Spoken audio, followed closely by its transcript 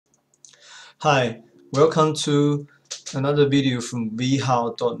Hi, welcome to another video from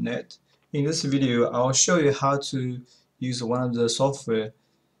vHow.net. In this video, I'll show you how to use one of the software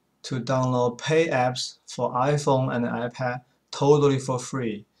to download pay apps for iPhone and iPad totally for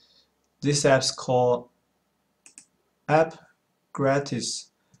free. This app's called AppGratis.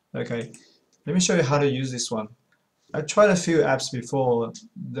 Okay, let me show you how to use this one. I tried a few apps before.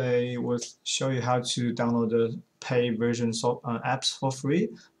 They would show you how to download the pay version apps for free,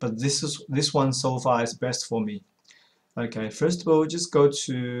 but this one so far is best for me. Okay, first of all, just go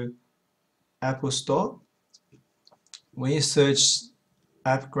to Apple Store. When you search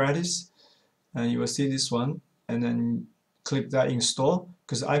AppGratis, and you will see this one, and then click that install,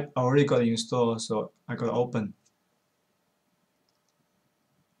 because I already got it installed, so I got to open.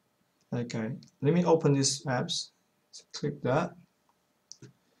 Okay, let me open these apps. So click that.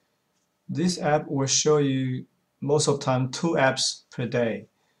 This app will show you most of the time 2 apps per day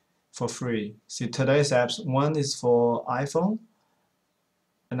for free. See, today's apps, one is for iPhone,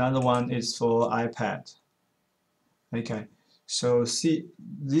 another one is for iPad. Okay, so see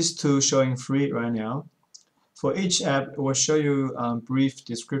these two showing free right now. For each app, it will show you a brief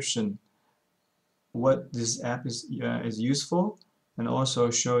description what this app is used for, and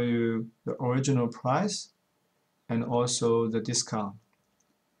also show you the original price and also the discount.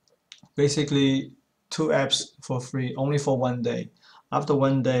 Basically, 2 apps for free only for 1 day. After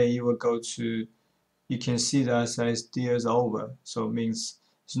 1 day, you can see that says deal is over, so it means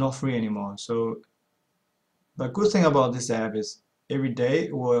it's not free anymore. So the good thing about this app is every day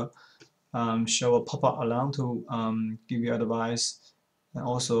it will show a pop-up alarm to give you advice, and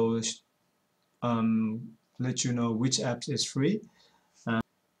also let you know which app is free.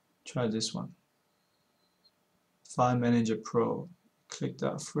 Try this one, File Manager Pro. Click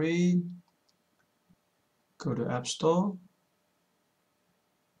that free, go to App Store,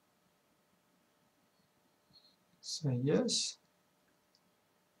 say yes.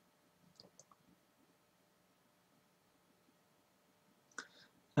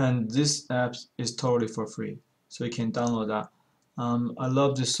 And this app is totally for free, so you can download that. I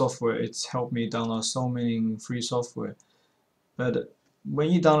love this software. It's helped me download so many free software. But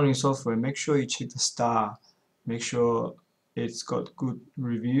when you're downloading software, make sure you check the star. Make sure it's got good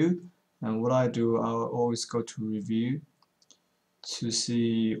review. And what I do, I'll always go to review to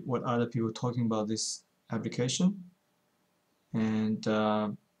see what other people are talking about this application. And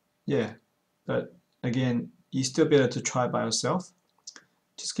yeah, but again, it's still better to try by yourself.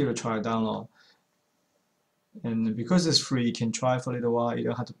 Just give it a try, download. And because it's free, you can try for a little while. You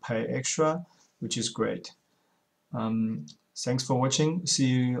don't have to pay extra, which is great. Thanks for watching. See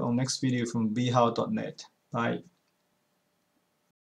you on next video from vHow.net. Bye.